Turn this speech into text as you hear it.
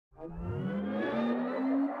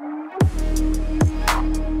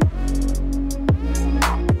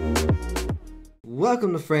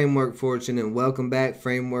Welcome to Framework Fortune and welcome back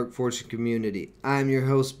Framework Fortune community. I'm your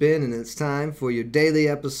host Ben and it's time for your daily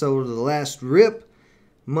episode of The Last Rip,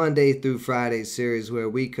 Monday through Friday series where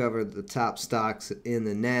we cover the top stocks in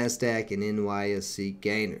the Nasdaq and NYSE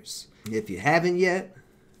gainers. If you haven't yet,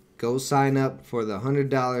 go sign up for the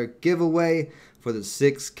 $100 giveaway for the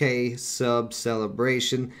 6K sub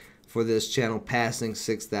celebration for this channel passing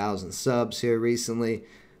 6,000 subs here recently.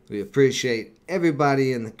 We appreciate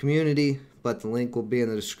everybody in the community, but the link will be in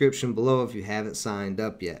the description below if you haven't signed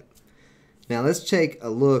up yet. Now let's take a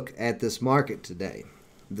look at this market today.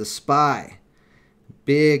 The SPY,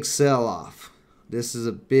 big sell-off. This is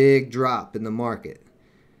a big drop in the market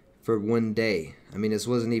for one day. I mean, this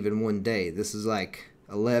wasn't even one day. This is like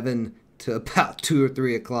 11 to about 2 or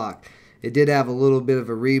 3 o'clock. It did have a little bit of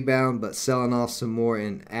a rebound, but selling off some more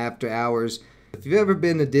in after hours. If you've ever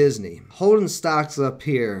been to Disney, holding stocks up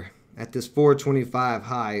here at this 425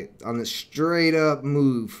 high on the straight up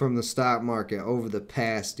move from the stock market over the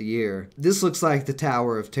past year, this looks like the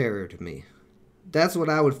Tower of Terror to me. That's what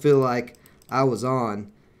I would feel like I was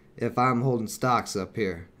on if I'm holding stocks up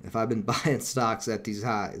here, if I've been buying stocks at these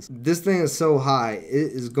highs. This thing is so high,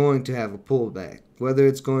 it is going to have a pullback. Whether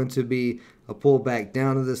it's going to be a pullback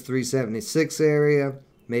down to this 376 area,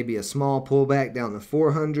 maybe a small pullback down to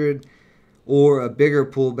 400, or a bigger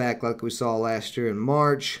pullback like we saw last year in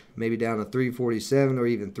March, maybe down to 347 or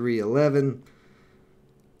even 311.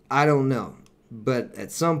 I don't know. But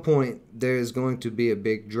at some point, there is going to be a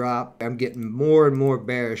big drop. I'm getting more and more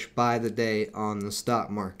bearish by the day on the stock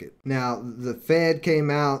market. Now, the Fed came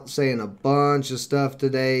out saying a bunch of stuff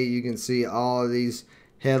today. You can see all of these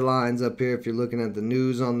headlines up here if you're looking at the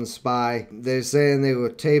news on the SPY. They're saying they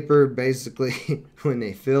will taper basically when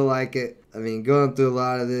they feel like it. I mean, going through a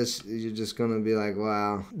lot of this, you're just going to be like,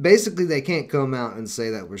 wow. Basically, they can't come out and say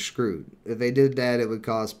that we're screwed. If they did that, it would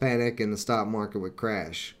cause panic and the stock market would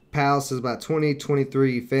crash. Powell says about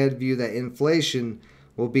 2023 Fed view that inflation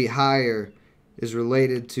will be higher is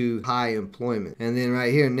related to high employment. And then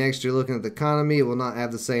right here, next you're looking at the economy. It will not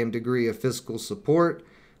have the same degree of fiscal support.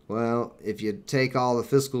 Well, if you take all the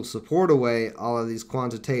fiscal support away, all of these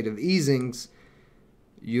quantitative easings,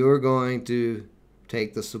 you're going to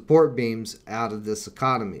take the support beams out of this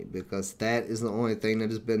economy because that is the only thing that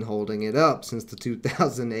has been holding it up since the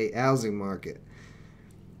 2008 housing market.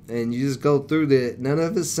 And you just go through that. None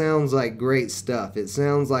of it sounds like great stuff. It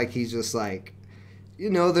sounds like he's just like, you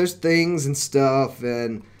know, there's things and stuff.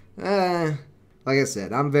 And like I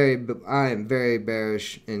said, I am very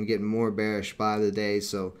bearish and getting more bearish by the day.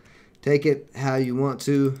 So take it how you want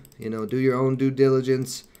to. You know, do your own due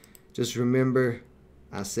diligence. Just remember,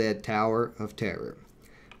 I said Tower of Terror.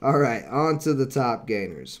 All right, on to the top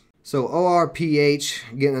gainers. So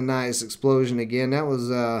ORPH getting a nice explosion again. That was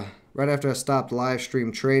right after I stopped live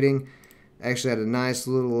stream trading. Actually had a nice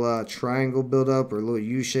little triangle build up or a little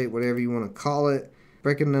U-shape, whatever you want to call it.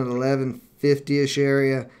 Breaking an 1150-ish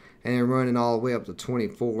area and then running all the way up to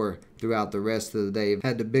 24 throughout the rest of the day.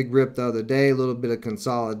 Had the big rip the other day, a little bit of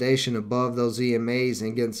consolidation above those EMAs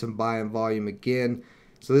and getting some buying volume again.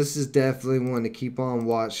 So this is definitely one to keep on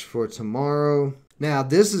watch for tomorrow. Now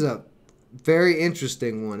this is a very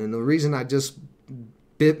interesting one, and the reason I just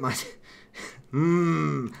bit my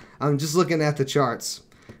I'm just looking at the charts.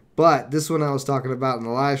 But this one I was talking about in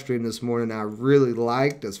the live stream this morning I really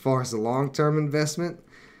liked as far as the long-term investment.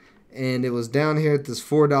 And it was down here at this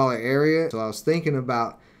 $4 area. So I was thinking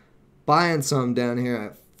about buying some down here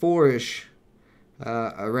at 4-ish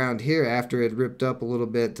around here after it ripped up a little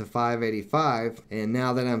bit to $5.85. And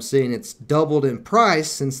now that I'm seeing it's doubled in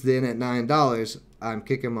price since then at $9, I'm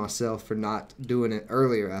kicking myself for not doing it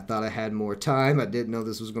earlier. I thought I had more time. I didn't know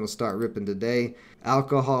this was going to start ripping today.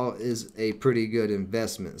 Alcohol is a pretty good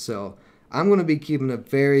investment. So I'm going to be keeping a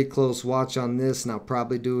very close watch on this, and I'll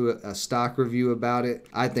probably do a stock review about it.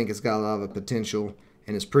 I think it's got a lot of potential,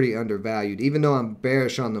 and it's pretty undervalued. Even though I'm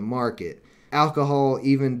bearish on the market, alcohol,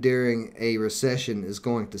 even during a recession, is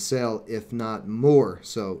going to sell, if not more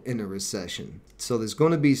so, in a recession. So there's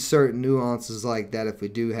going to be certain nuances like that if we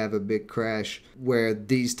do have a big crash where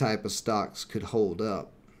these type of stocks could hold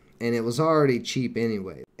up. And it was already cheap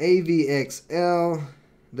anyway. AVXL,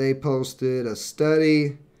 they posted a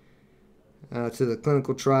study to the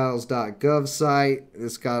clinicaltrials.gov site.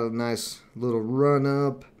 It's got a nice little run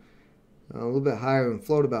up, a little bit higher than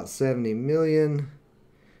float, about 70 million.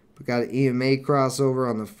 We got an EMA crossover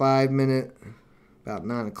on the 5-minute about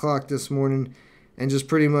 9 o'clock this morning, and just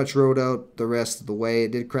pretty much rode out the rest of the way.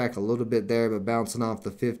 It did crack a little bit there, but bouncing off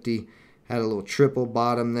the 50, had a little triple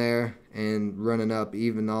bottom there and running up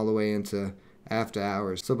even all the way into after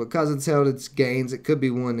hours. So because it's held its gains, it could be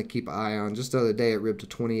one to keep an eye on. Just the other day it ripped to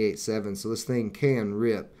 28.7, so this thing can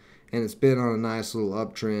rip, and it's been on a nice little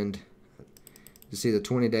uptrend. You see the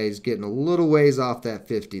 20 days getting a little ways off that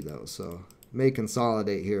 50 though, so may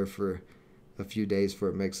consolidate here for a few days before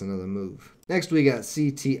it makes another move. Next we got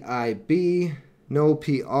CTIB. No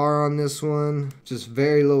PR on this one, just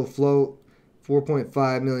very low float.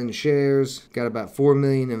 4.5 million shares, got about 4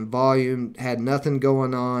 million in volume, had nothing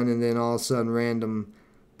going on, and then all of a sudden random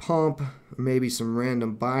pump, or maybe some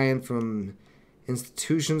random buying from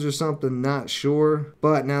institutions or something, not sure.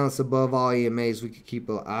 But now it's above all EMAs, we could keep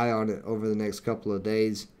an eye on it over the next couple of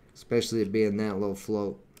days, especially it being that low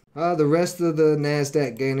float. The rest of the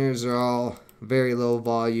Nasdaq gainers are all very low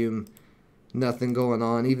volume. Nothing going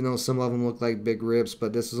on, even though some of them look like big rips,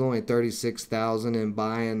 but this is only 36,000 in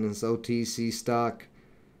buying this OTC stock.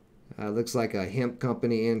 Looks like a hemp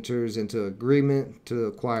company enters into agreement to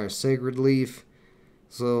acquire Sacred Leaf.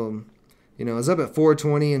 So, you know, it's up at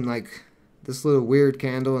 420 and like this little weird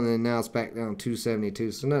candle, and then now it's back down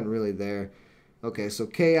 272, so nothing really there. Okay, so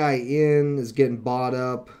KIN is getting bought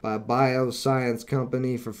up by a bioscience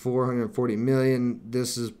company for 440 million.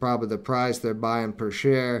 This is probably the price they're buying per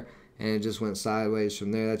share, and it just went sideways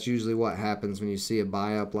from there. That's usually what happens when you see a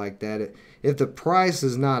buy up like that. If the price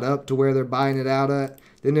is not up to where they're buying it out at,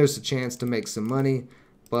 then there's a chance to make some money.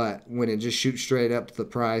 But when it just shoots straight up to the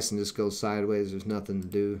price and just goes sideways, there's nothing to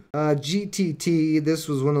do. GTT, this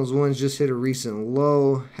was one of those ones, just hit a recent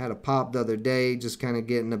low. Had a pop the other day, just kind of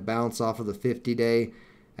getting a bounce off of the 50-day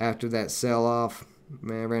after that sell-off.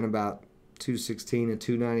 Man, ran about 216 and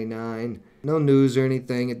 299. No news or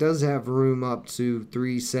anything. It does have room up to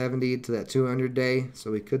 370 to that 200-day, so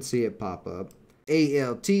we could see it pop up.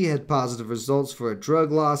 ALT had positive results for a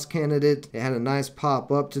drug loss candidate. It had a nice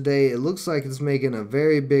pop up today. It looks like it's making a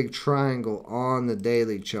very big triangle on the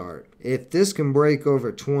daily chart. If this can break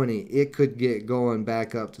over 20, it could get going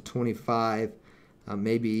back up to 25,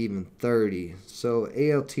 maybe even 30. So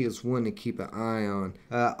ALT is one to keep an eye on.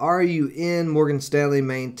 RUN, Morgan Stanley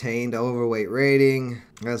maintained an overweight rating.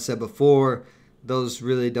 As I said before, those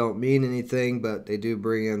really don't mean anything, but they do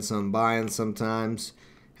bring in some buying sometimes.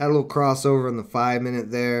 Had a little crossover in the 5-minute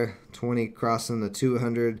there, 20 crossing the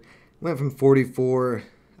 200. Went from 44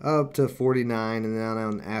 up to 49 and then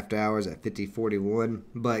on after hours at 50.41.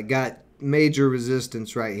 But got major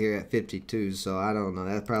resistance right here at 52, so I don't know.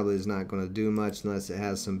 That probably is not going to do much unless it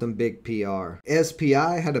has some big PR. SPI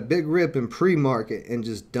had a big rip in pre-market and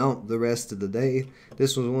just dumped the rest of the day.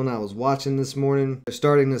 This was one I was watching this morning. They're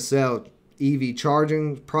starting to sell EV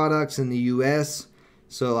charging products in the US.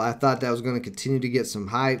 So I thought that was going to continue to get some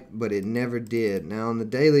hype, but it never did. Now on the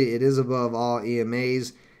daily, it is above all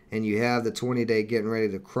EMAs, and you have the 20-day getting ready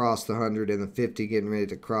to cross the 100 and the 50 getting ready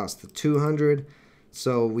to cross the 200.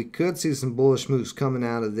 So we could see some bullish moves coming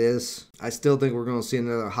out of this. I still think we're going to see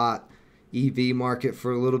another hot EV market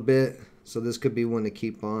for a little bit. So this could be one to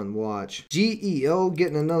keep on watch. GEO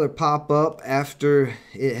getting another pop up after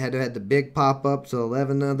it had the big pop up to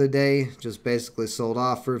 11 the other day. Just basically sold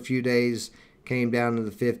off for a few days. Came down to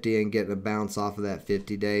the 50 and getting a bounce off of that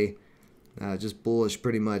 50-day. Just bullish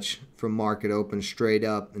pretty much from market open straight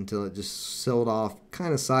up until it just sold off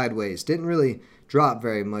kind of sideways. Didn't really drop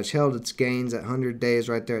very much. Held its gains at 100 days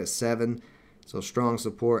right there at 7. So strong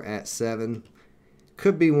support at 7.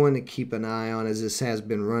 Could be one to keep an eye on as this has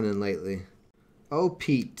been running lately.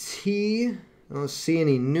 OPT. I don't see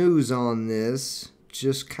any news on this.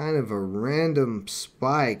 Just kind of a random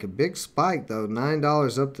spike. A big spike though.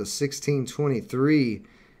 $9 up to $16.23.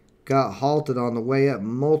 Got halted on the way up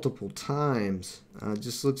multiple times.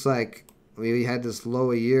 Just looks like we had this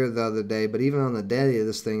low a year the other day, but even on the daily of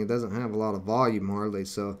this thing, it doesn't have a lot of volume hardly.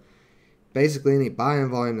 So basically any buying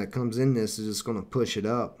volume that comes in this is just going to push it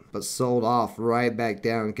up. But sold off right back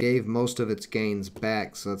down. Gave most of its gains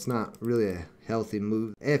back. So it's not really a healthy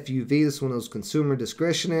move. FUV, this is one of those consumer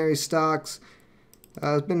discretionary stocks.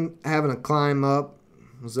 It's been having a climb up.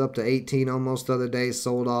 It was up to 18 almost the other day.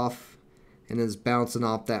 Sold off. And is bouncing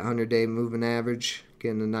off that 100-day moving average.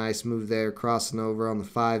 Getting a nice move there. Crossing over on the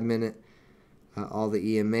 5-minute. All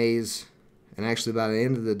the EMAs. And actually by the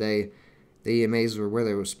end of the day, the EMAs were where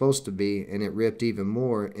they were supposed to be. And it ripped even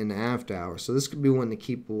more in the after hours. So this could be one to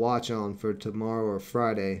keep a watch on for tomorrow or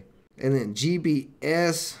Friday. And then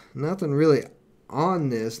GBS. Nothing really on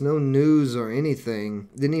this, no news or anything.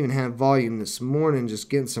 Didn't even have volume this morning, just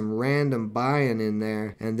getting some random buying in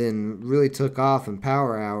there, and then really took off in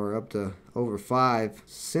power hour up to over 5.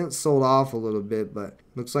 Since sold off a little bit, but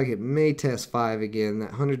looks like it may test 5 again. That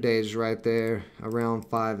 100 days right there around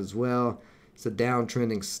 5 as well. It's a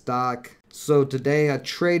downtrending stock. So today I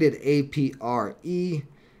traded APRE.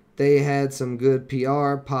 they had some good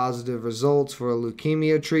PR, positive results for a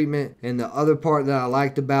leukemia treatment. And the other part that I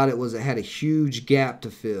liked about it was it had a huge gap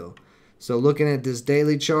to fill. So looking at this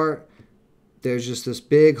daily chart, there's just this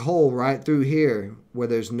big hole right through here where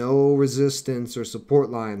there's no resistance or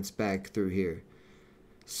support lines back through here.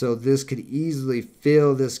 So this could easily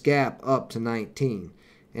fill this gap up to 19.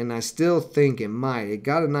 And I still think it might. It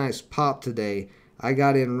got a nice pop today. I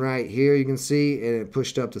got in right here, you can see, and it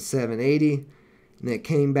pushed up to 780. And it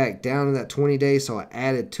came back down to that 20-day, so I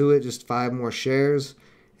added to it just 5 more shares.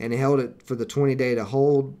 And it held it for the 20-day to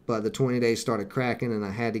hold, but the 20-day started cracking and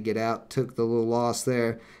I had to get out. Took the little loss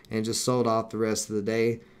there and just sold off the rest of the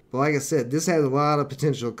day. But like I said, this has a lot of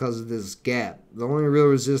potential because of this gap. The only real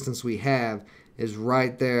resistance we have is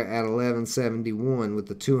right there at 1171 with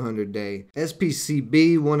the 200-day.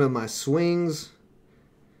 SPCB, one of my swings,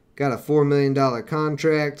 got a $4 million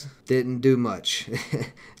contract. Didn't do much.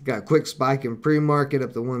 Got a quick spike in pre-market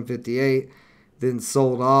up to 158. Then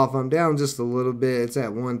sold off. I'm down just a little bit. It's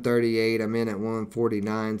at 138. I'm in at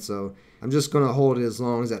 149. So I'm just going to hold it as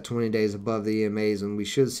long as that 20 days above the EMAs, and we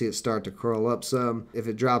should see it start to curl up some. If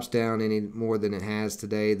it drops down any more than it has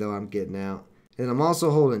today, though, I'm getting out. And I'm also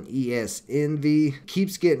holding ESNV.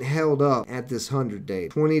 Keeps getting held up at this 100-day.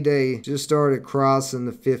 20-day just started crossing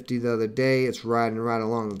the 50 the other day. It's riding right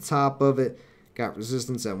along the top of it. Got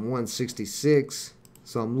resistance at 166.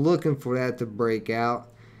 So I'm looking for that to break out.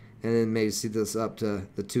 And then maybe see this up to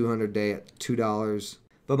the 200-day at $2.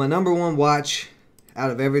 But my number one watch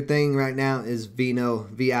out of everything right now is Vino,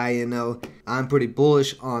 V-I-N-O. I'm pretty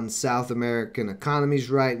bullish on South American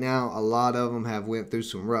economies right now. A lot of them have went through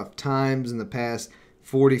some rough times in the past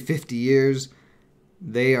 40, 50 years.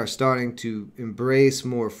 They are starting to embrace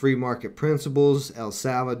more free market principles. El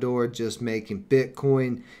Salvador just making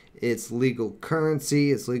Bitcoin its legal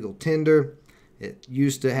currency, its legal tender. It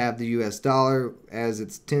used to have the US dollar as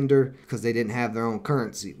its tender because they didn't have their own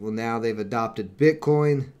currency. Well, now they've adopted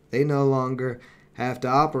Bitcoin. They no longer have to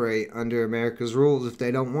operate under America's rules if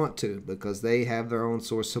they don't want to because they have their own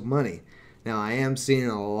source of money. Now, I am seeing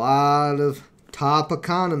a lot of top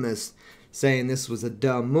economists saying this was a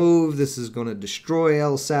dumb move. This is going to destroy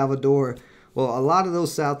El Salvador. Well, a lot of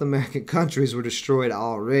those South American countries were destroyed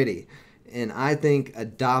already. And I think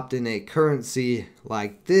adopting a currency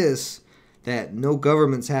like this that no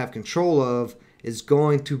governments have control of is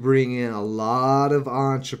going to bring in a lot of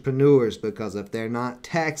entrepreneurs, because if they're not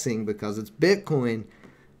taxing because it's Bitcoin,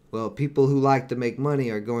 well, people who like to make money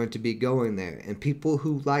are going to be going there. And people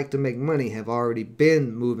who like to make money have already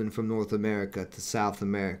been moving from North America to South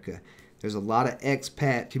America. There's a lot of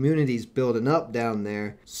expat communities building up down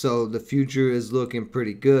there, so the future is looking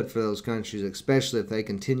pretty good for those countries, especially if they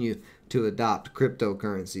continue to adopt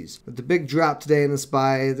cryptocurrencies. But the big drop today in the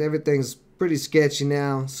SPY, everything's pretty sketchy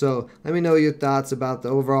now. So let me know your thoughts about the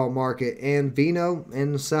overall market and Vino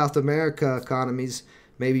and South America economies.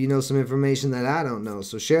 Maybe you know some information that I don't know.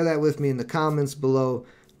 So share that with me in the comments below.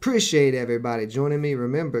 Appreciate everybody joining me.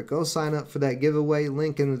 Remember, go sign up for that giveaway.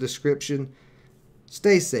 Link in the description.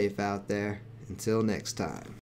 Stay safe out there. Until next time.